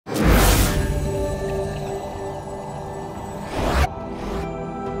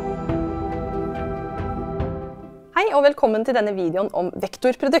og velkommen til denne videoen om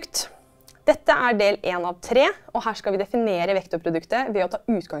vektorprodukt. Dette er del 1 av 3, og her skal vi definere vektorproduktet ved å ta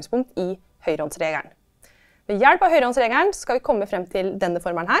utgangspunkt i høyrehåndsregelen. Ved hjelp av høyrehåndsregelen skal vi komme frem til denne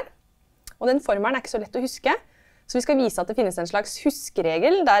formelen her. Og den formelen er ikke så lett å huske, så vi skal vise at det finnes en slags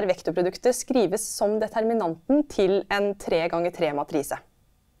huskeregel der vektorproduktet skrives som determinanten til en 3x3-matrise.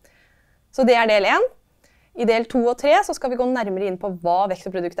 Så det er del 1. I del 2 og 3 så skal vi gå nærmere inn på hva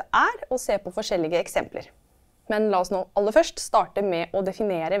vektorproduktet er, og se på forskjellige eksempler. Men la oss nå aller først starte med å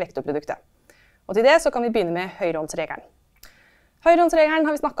definere vektorproduktet. Og til det så kan vi begynne med høyrehåndsregelen. Høyrehåndsregelen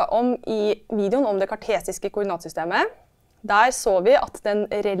har vi snakket om i videoen om det kartesiske koordinatsystemet. Der så vi at den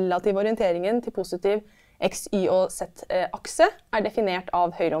relative orienteringen til positiv x, y og z-akse er definert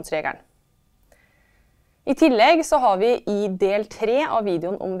av høyrehåndsregelen. I tillegg så har vi i del 3 av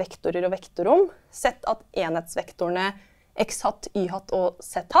videoen om vektorer og vektorrom sett at enhetsvektorene x hatt, y hatt og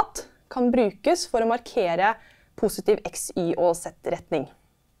z hatt kan brukes for å markere positiv x, y og z-retning.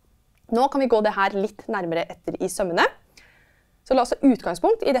 Nå kan vi gå det her litt nærmere etter i sømmene. Så la oss ha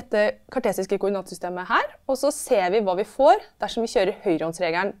utgangspunkt i dette kartesiske koordinatsystemet her, og så ser vi hva vi får dersom vi kjører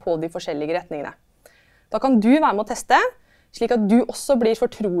høyrehåndsregelen på de forskjellige retningene. Da kan du være med å teste, slik at du også blir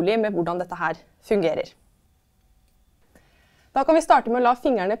fortrolig med hvordan dette her fungerer. Da kan vi starte med å la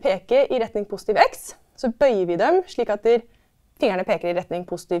fingrene peke i retning positiv x, så bøyer vi dem slik at fingrene peker i retning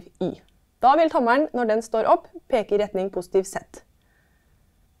positiv y. Da vil tommelen, når den står opp, peke i retning positiv z.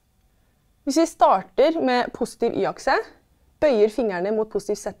 Hvis vi starter med positiv y-akse, bøyer fingrene mot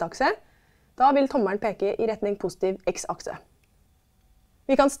positiv z-akse, da vil tommelen peke i retning positiv x-akse.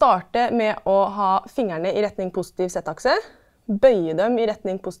 Vi kan starte med å ha fingrene i retning positiv z-akse, bøye dem i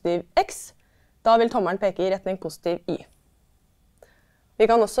retning positiv x, da vil tommelen peke i retning positiv y. Vi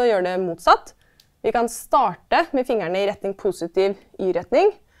kan også gjøre det motsatt. Vi kan starte med fingrene i retning positiv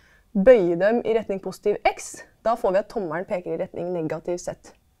y-retning, bøye dem i retning positiv x, da får vi at tommelen peker i retning negativ z.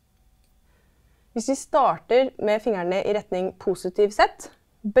 Hvis vi starter med fingrene i retning positiv z,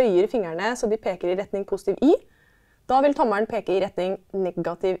 bøyer fingrene så de peker i retning positiv y, da vil tommelen peke i retning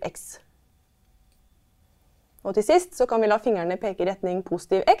negativ x. Og til sist så kan vi la fingrene peke i retning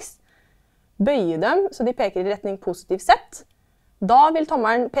positiv x, bøye dem så de peker i retning positiv z, da vil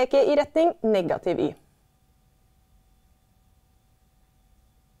tommelen peke i retning negativ y.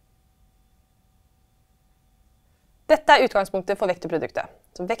 Dette er utgangspunktet for vektorproduktet.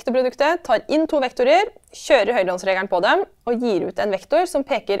 Så vektorproduktet tar inn to vektorer, kjører høyrehåndsregelen på dem, og gir ut en vektor som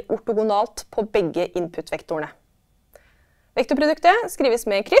peker ortogonalt på begge input-vektorene. Vektorproduktet skrives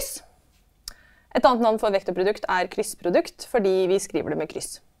med kryss. Et annet navn for vektorprodukt er kryssprodukt, fordi vi skriver det med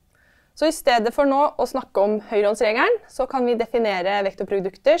kryss. Så i stedet for nå å snakke om høyrehåndsregelen, så kan vi definere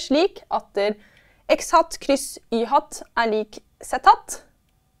vektorproduktet slik at x hatt kryss y hatt er lik z hatt,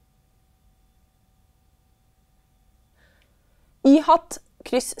 y hatt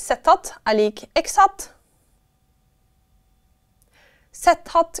kryss z hatt er lik x hatt, z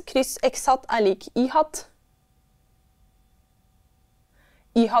hatt kryss x hatt er lik y hatt,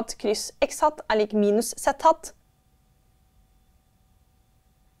 y hatt kryss x hatt er lik minus z hatt,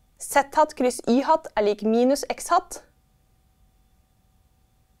 z hatt kryss y hatt er lik minus x hatt,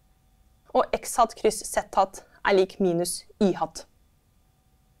 og x hatt kryss z hatt er lik minus y hatt.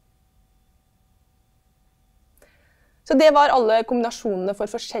 Så det var alle kombinasjonene for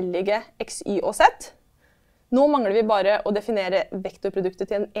forskjellige x, y og z. Nå mangler vi bare å definere vektorproduktet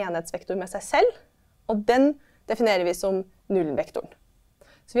til en enhetsvektor med seg selv, og den definerer vi som nullvektoren.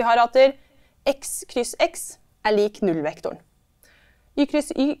 Så vi har at x kryss x er lik nullvektoren. Y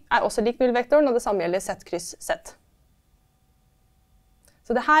kryss y er også lik nullvektoren, og det samme gjelder z kryss z.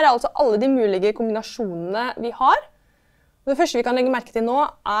 Så dette er altså alle de mulige kombinasjonene vi har. Og det første vi kan legge merke til nå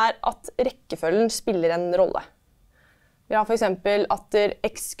er at rekkefølgen spiller en rolle. Vi har for eksempel at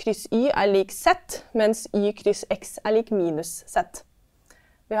x kryss y er lik z, mens y kryss x er lik minus z.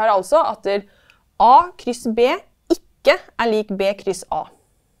 Vi har altså at a kryss b ikke er lik b kryss a.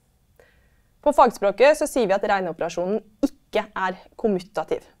 På fagspråket så sier vi at regneoperasjonen ikke er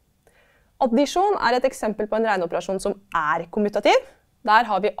kommutativ. Addisjon er et eksempel på en regneoperasjon som er kommutativ. Der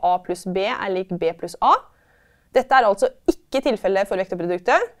har vi a pluss b er lik b pluss a. Dette er altså ikke tilfellet for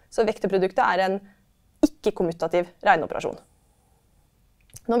vektorproduktet, så vektorproduktet er en ikke-kommutativ regneoperasjon.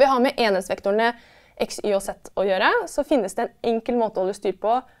 Når vi har med enhetsvektorene x, y og z å gjøre, så finnes det en enkel måte å holde styr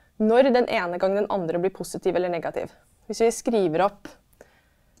på når den ene gang den andre blir positiv eller negativ. Hvis vi skriver opp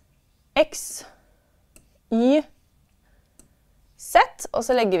x, y, z, og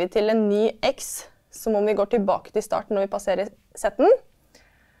så legger vi til en ny x, som om vi går tilbake til starten når vi passerer z-en.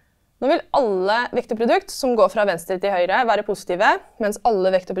 Nå vil alle vektorprodukt som går fra venstre til høyre være positive, mens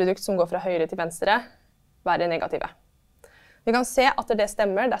alle vektorprodukt som går fra høyre til venstre være negative. Vi kan se at det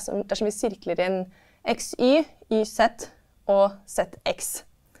stemmer dersom vi sirkler inn xy, yz og zx.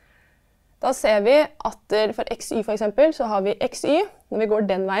 Da ser vi at for xy for eksempel, så har vi xy. Når vi går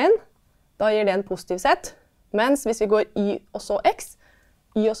den veien, da gir det en positiv z. Mens hvis vi går y og så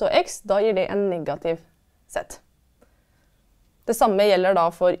x, da gir det en negativ z. Det samme gjelder da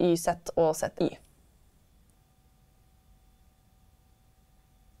for yz og zy.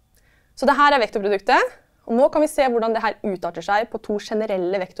 Så dette er vektorproduktet, og nå kan vi se hvordan dette utarter seg på to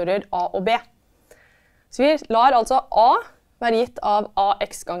generelle vektorer a og b. Så vi lar altså a være gitt av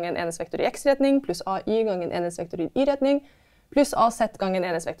ax gangen enhetsvektor i x-retning, pluss ai gangen enhetsvektor i y-retning, pluss az gangen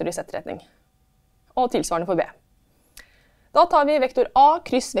enhetsvektor i z-retning. Og tilsvarende for b. Da tar vi vektor a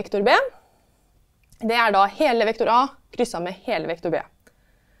kryss vektor b. Det er da hele vektor a krysset med hele vektor b.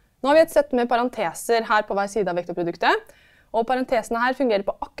 Nå har vi et sett med parenteser her på hver side av vektorproduktet, og parentesene her fungerer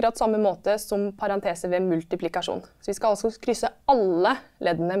på akkurat samme måte som parenteser ved multiplikasjon. Så vi skal altså krysse alle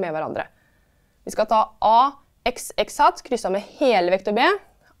leddene med hverandre. Vi skal ta ax hat krysset med hele vektor b,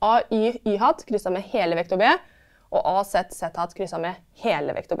 ay y hat krysset med hele vektor b, og az hat krysset med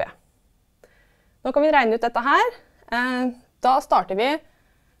hele vektor b. Nå kan vi regne ut dette her. Da starter vi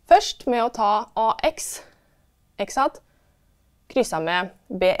først med å ta ax hat krysset med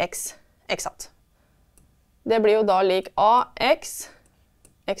bx hat. Det blir jo da lik ax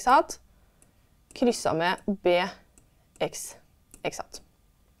hat krysset med bx hat.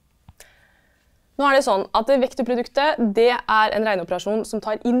 Nå er det sånn at vektorproduktet det er en regneoperasjon som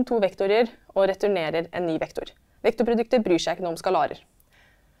tar inn to vektorer og returnerer en ny vektor. Vektorproduktet bryr seg ikke noe om skalarer.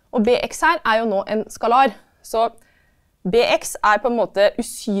 Og bx her er jo nå en skalar, så bx er på en måte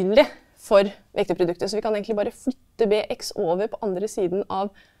usynlig for vektorproduktet, så vi kan egentlig bare flytte bx over på andre siden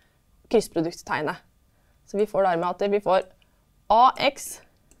av kryssprodukttegnet. Så vi får dermed at vi får ax,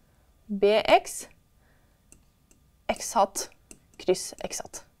 bx, x hat, kryss x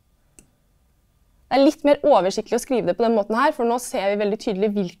hat. Det er litt mer oversiktlig å skrive det på den måten her, for nå ser vi veldig tydelig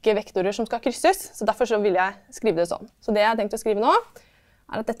hvilke vektorer som skal krysses, så derfor så vil jeg skrive det sånn. Så det jeg har tenkt å skrive nå,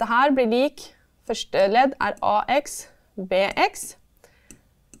 er at dette her blir lik, første ledd er ax, bx,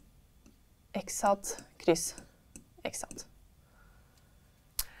 x hat, kryss x hat.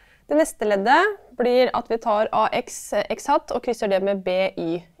 Det neste leddet blir at vi tar ax x hat og krysser det med by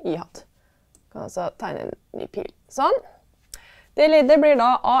y hat. Vi kan altså tegne en ny pil. Sånn. Det leddet blir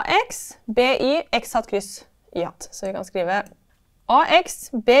da ax, by, x hat, kryss y hat. Så vi kan skrive ax,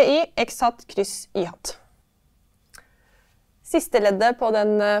 by, x hat, kryss y hat. Siste leddet på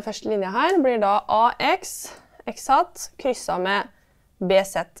den første linja her blir da ax, x hat, krysset med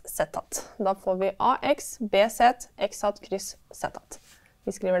bz, z hat. Da får vi ax, bz, x hat, kryss z hat.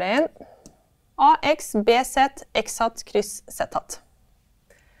 Vi skriver det inn. ax, bz, x hat, kryss z hat.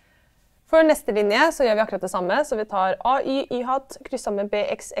 For neste linje så gjør vi akkurat det samme, så vi tar ay, y hat, krysset med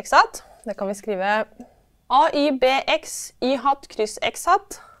bx, x hat. Det kan vi skrive ay, bx, y hat, kryss x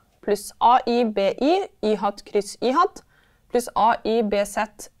hat, pluss ay, by, y hat, kryss y hat, pluss ay, bz,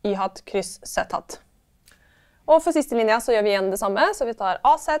 y hat, kryss z hat. Og for siste linje så gjør vi igjen det samme, så vi tar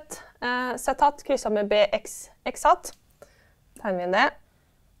az, z hat, krysset med bx, x hat. Tegner vi inn det.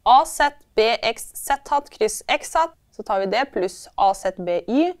 az, bx, z hat, kryss x hat, så tar vi det, pluss az, by,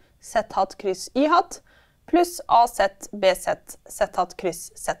 z hat, kryss y hat, pluss az, bz, z hat, kryss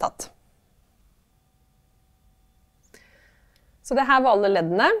z hat. Så det her var alle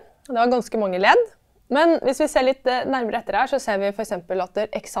leddene. Det var ganske mange ledd. Men hvis vi ser litt nærmere etter her, så ser vi for eksempel at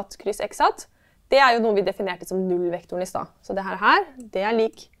x hat, kryss x hat, det er jo noe vi definerte som nullvektoren i stad. Så det her, det er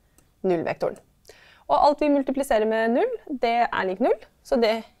lik nullvektoren. Og alt vi multipliserer med 0, det er lik 0. Så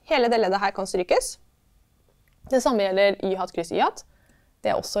hele det leddet her kan strykes. Det samme gjelder y hat, kryss y hat.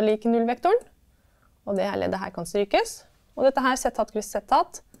 Det er også lik nullvektoren. Og det leddet her kan strykes. Og dette her, z hat, kryss z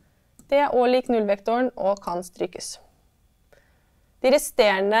hat, det er også lik nullvektoren og kan strykes. De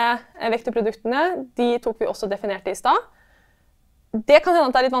resterende vektorproduktene, de tok vi også definerte i stad. Det kan hende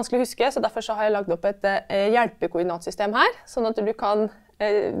at det er litt vanskelig å huske, så derfor så har jeg lagd opp et hjelpekoordinatsystem her, sånn at du kan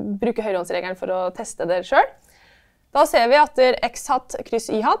bruke høyrehåndsregelen for å teste det selv. Da ser vi at x hat, kryss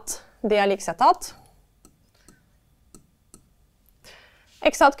y hat, det er lik z hat.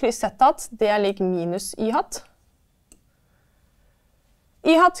 X hat, kryss z hat, det er lik minus y hat.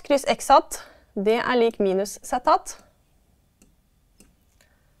 Y hat, kryss x hat, det er lik minus z hat.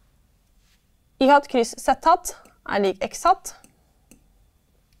 Y hat, kryss z hat, er lik x hat.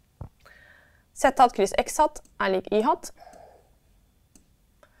 Z hat, kryss x hat, er lik y hat.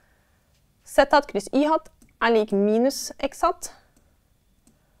 Z hat, kryss y hat, er lik minus x hat.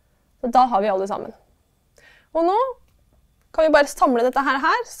 Så da har vi alle sammen. Og nå kan vi bare samle dette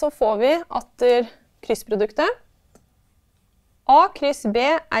her, så får vi at kryssproduktet A kryss B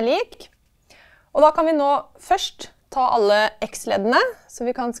er lik. Og da kan vi nå først ta alle x-leddene, så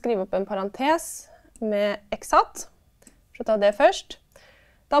vi kan skrive opp en parentes med x-hatt. For å ta det først.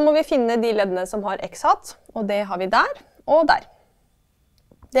 Da må vi finne de leddene som har x-hatt, og det har vi der og der.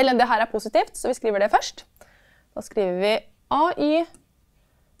 Det leddet her er positivt, så vi skriver det først. Da skriver vi AI,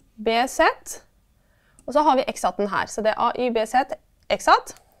 BZ, og så har vi x-hatten her. Så det er AI, BZ, x-hatt,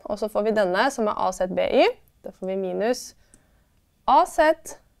 og så får vi denne som er AZ, BY. Da får vi minus AZ,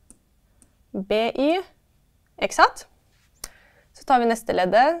 BY, x-hatt. Så tar vi neste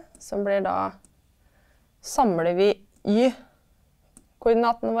leddet, som blir da, samler vi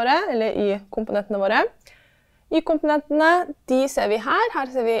y-koordinatene våre, eller y-komponentene våre. Y-komponentene, de ser vi her. Her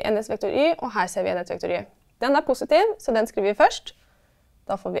ser vi ns vektor y, og her ser vi ns vektor y. Den er positiv, så den skriver vi først.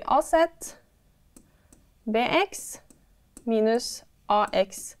 Da får vi AZ, BX, minus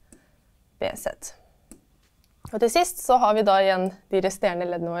AX, BZ. Og til sist så har vi da igjen de resterende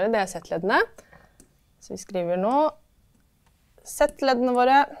leddene våre, det er Z-leddene. Så vi skriver nå Z-leddene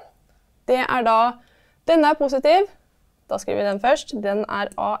våre. Det er da, denne er positiv, da skriver vi den først. Den er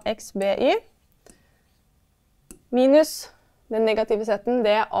AXBY. Minus den negative Z-en,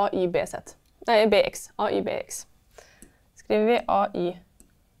 det er AYBZ. Nei, BX, AYBX. Skriver vi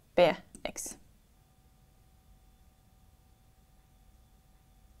AYBX.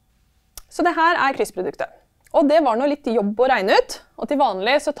 Så det her er kryssproduktet. Og det var noe litt jobb å regne ut, og til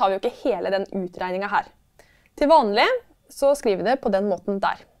vanlig så tar vi jo ikke hele den utregningen her. Til vanlig så skriver vi det på den måten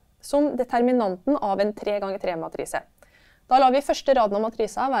der, som determinanten av en 3x3-matrise. Da lar vi første raden av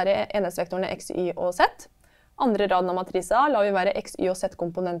matrisa være enhetsvektorene x, y og z. Andre raden av matrisa lar vi være x, y og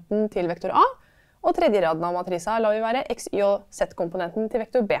z-komponenten til vektor A, og tredje raden av matrisa lar vi være x, y og z-komponenten til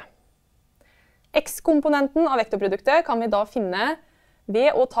vektor B. X-komponenten av vektorproduktet kan vi da finne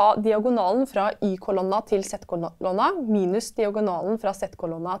ved å ta diagonalen fra y-kolonna til z-kolonna minus diagonalen fra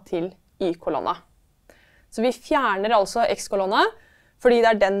z-kolonna til y-kolonna. Så vi fjerner altså x-kolonna, fordi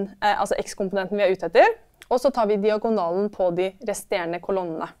det er den, altså x-komponenten vi er ute etter, og så tar vi diagonalen på de resterende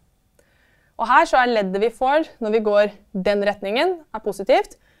kolonnene. Og her så er leddet vi får når vi går den retningen er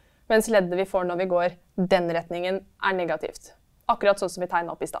positivt, mens leddet vi får når vi går den retningen er negativt. Akkurat sånn som vi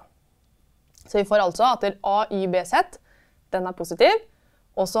tegnet opp i sted. Så vi får altså at AYBZ, den er positiv,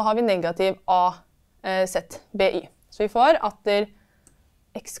 og så har vi negativ AZBY. Så vi får at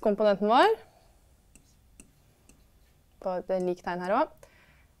x-komponenten vår, på et liktegn her også,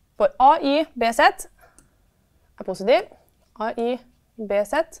 for AYBZ er positiv,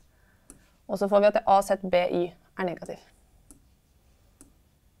 AYBZ, og så får vi at AZBY er negativ.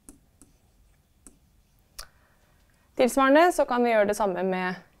 Tilsvarende så kan vi gjøre det samme med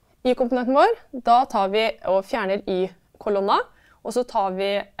y-komponenten vår. Da tar vi og fjerner y-kolonna, og så tar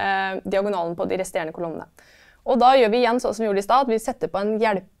vi diagonalen på de resterende kolonnene. Og da gjør vi igjen sånn som vi gjorde i sted, at vi setter på en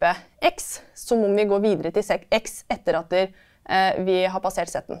hjelpe x, som om vi går videre til x etter at vi har passert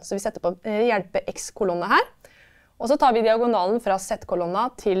z-en. Så vi setter på hjelpe x-kolonne her, og så tar vi diagonalen fra z-kolonna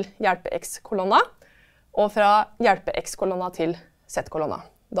til hjelpe x-kolonna, og fra hjelpe x-kolonna til z-kolonna.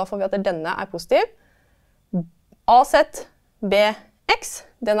 Da får vi at denne er positiv. AZBX,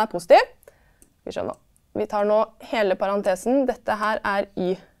 den er positiv. Vi skjønner. Vi tar nå hele parentesen. Dette her er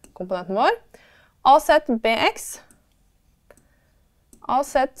y-komponenten vår. AZBX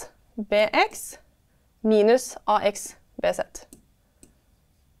minus AXBZ.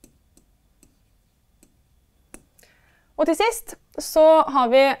 Og til sist så har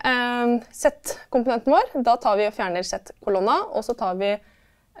vi Z-komponenten vår. Da tar vi og fjerner Z-kolonna, og så tar vi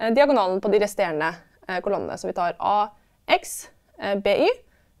diagonalen på de resterende kolonnene. Så vi tar AXBY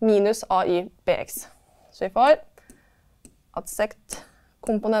minus AYBX. Så vi får at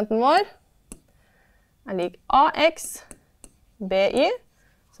Z-komponenten vår er lik AXBY,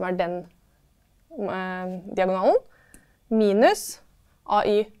 som er den diagonalen, minus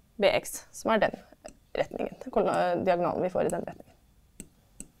AYBX, som er den retningen, diagonalen vi får i den retningen.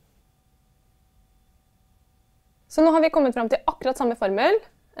 Så nå har vi kommet frem til akkurat samme formel.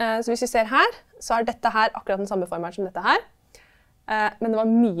 Så hvis vi ser her, så er dette her akkurat den samme formelen som dette her. Men det var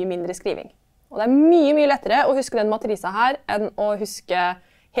mye mindre skriving. Og det er mye, mye lettere å huske den matrisa her enn å huske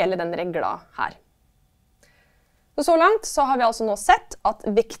hele den regla her. Så langt så har vi altså nå sett at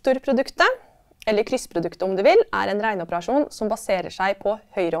vektorproduktet, eller kryssproduktet om du vil, er en regneoperasjon som baserer seg på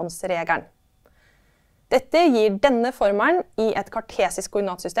Høyrehåndsregelen. Dette gir denne formelen i et kartesisk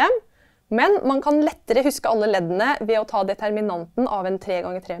koordinatsystem, men man kan lettere huske alle leddene ved å ta determinanten av en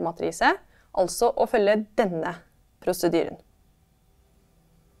 3x3-matrise, altså å følge denne prosedyren.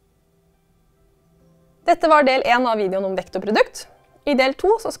 Dette var del 1 av videoen om vektorprodukt. I del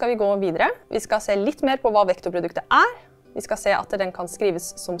 2 så skal vi gå videre. Vi skal se litt mer på hva vektorproduktet er, Vi skal se at den kan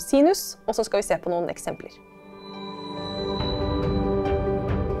skrives som sinus, og så skal vi se på noen eksempler.